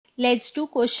Let's do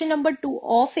question number 2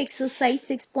 of exercise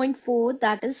 6.4,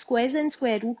 that is squares and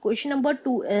square root. Question number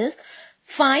 2 is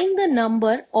find the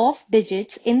number of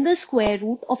digits in the square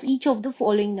root of each of the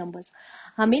following numbers.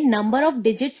 हमें number of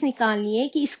digits निकालनी है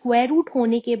कि square root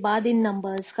होने के बाद इन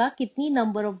numbers का कितनी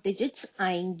number of digits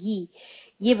आएंगी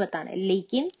ये बताना है,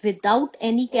 लेकिन विदाउट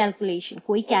एनी कैलकुलेशन,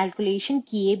 कोई कैलकुलेशन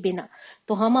किए बिना.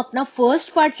 तो हम अपना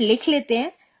फर्स्ट पार्ट लिख लेते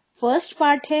हैं. फर्स्ट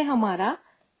पार्ट है हमारा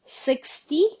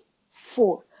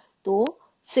 64. तो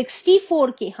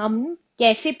 64 के हम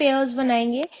कैसे पेयर्स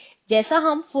बनाएंगे? जैसा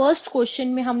हम फर्स्ट क्वेश्चन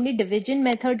में हमने डिवीजन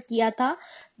मेथड किया था,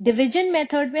 डिवीजन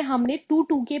मेथड में हमने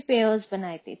 2 के पेयर्स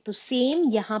बनाए थे, तो सेम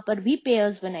यहां पर भी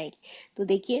पेयर्स बनाएंगे. तो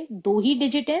देखिए 2 ही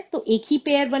डिजिट है तो एक ही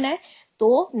पेयर बनाए,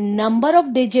 तो number of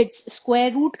digits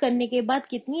square root करने के बाद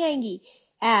कितनी आएंगी?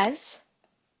 As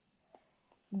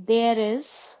there is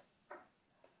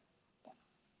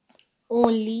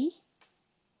only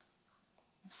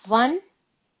one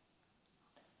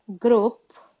group,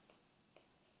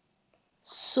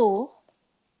 so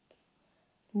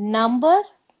number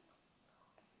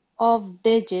of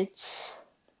digits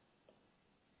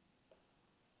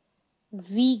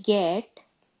we get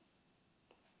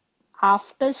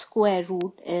after square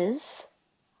root is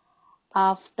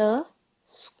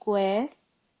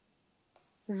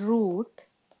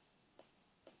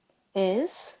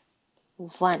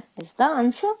 1 is the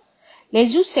answer.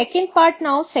 Let's do second part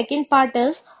now. Second part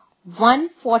is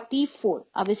 144.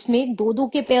 अब इसमें 2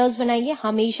 के pairs बनाएंगे.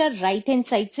 हमेशा राइट हैंड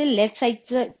साइड से left side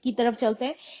की तरफ चलते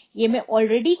हैं. ये मैं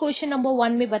ऑलरेडी क्वेश्चन नंबर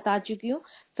 1 में बता चुकी हूँ,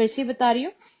 फिर से बता रही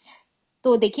हूँ.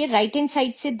 तो देखिए राइट हैंड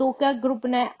साइड से 2 का ग्रुप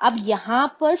बनाया. अब यहां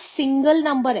पर सिंगल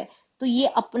नंबर है तो ये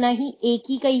अपना ही एक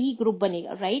ही का ही ग्रुप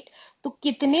बनेगा, राइट. तो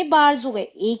कितने बार्स हो गए?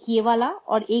 एक ये वाला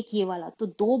और एक ये वाला, तो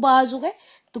 2 बार्स हो गए.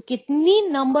 तो कितनी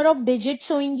नंबर ऑफ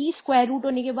डिजिट्स होंगी स्क्वायर रूट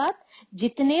होने के बाद?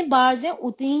 जितने बार्स हैं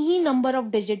उतनी ही नंबर ऑफ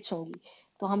डिजिट्स होंगी.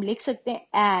 तो हम लिख सकते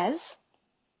हैं as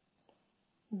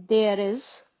there is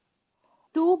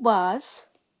 2 bars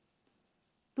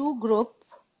 2 group,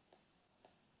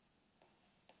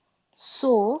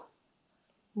 so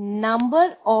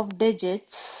number of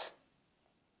digits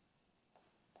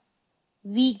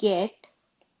we get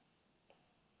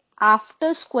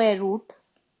after square root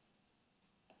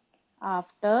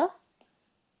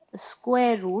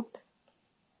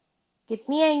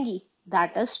कितनी आएंगी?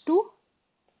 That is 2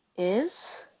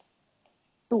 is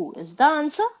the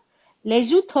answer. Let's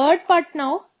do third part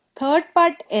now. Third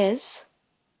part is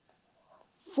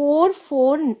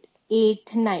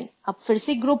 4489. अब फिर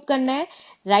से ग्रुप करना है.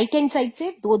 राइट हैंड साइड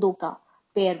से 2 का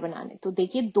pair बनाने. तो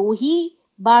देखिए 2 ही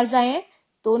बार्स आए हैं,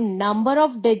 तो नंबर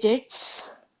ऑफ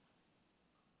डिजिट्स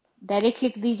डायरेक्ट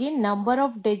लिख दीजिए. Number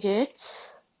of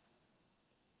digits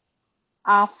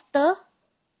after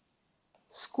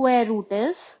square root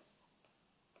is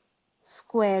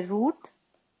square root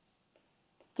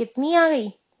कितनी आ गई?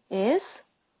 इज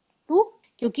 2.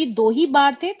 क्योंकि 2 ही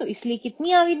बार थे तो इसलिए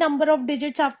कितनी आ गई number of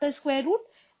digits after square root?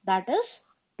 That is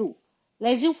 2.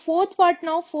 Let's do fourth part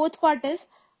now. Fourth part is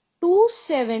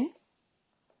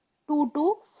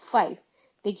 27225.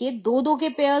 देखिए 2 के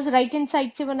पेयर्स राइट हैंड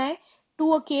साइड से बनाए.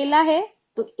 2 अकेला है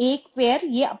तो एक पेयर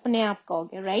ये अपने आप का हो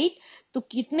गया, राइट. तो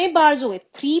कितने बार्स हो गए?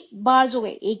 3 बार्स हो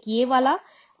गए. एक ये वाला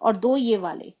और 2 ये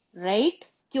वाले, राइट.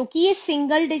 क्योंकि ये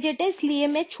सिंगल डिजिट है इसलिए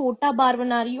मैं छोटा बार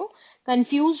बना रही हूं,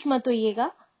 कंफ्यूज मत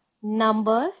होइएगा.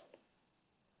 Number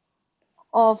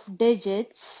of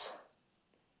digits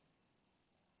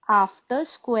after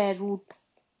square root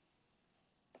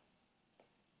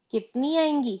कितनी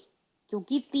आएंगी?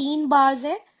 क्योंकि 3 बार्स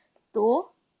है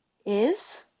तो is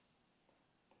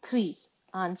 3.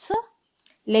 Answer.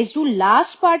 Let's do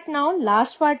last part now.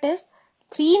 Last part is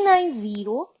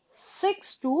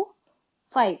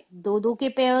 390625. 2 के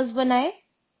पेयर्स बनाए.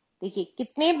 देखिए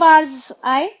कितने बार्स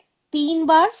आए? 3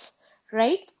 बार्स,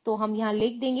 राइट. तो हम यहां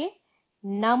लिख देंगे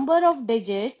number of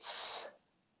digits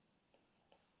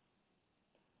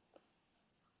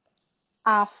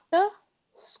after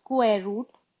square root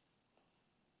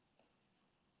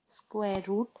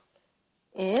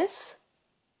is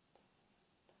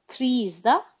 3 is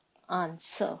the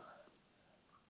answer.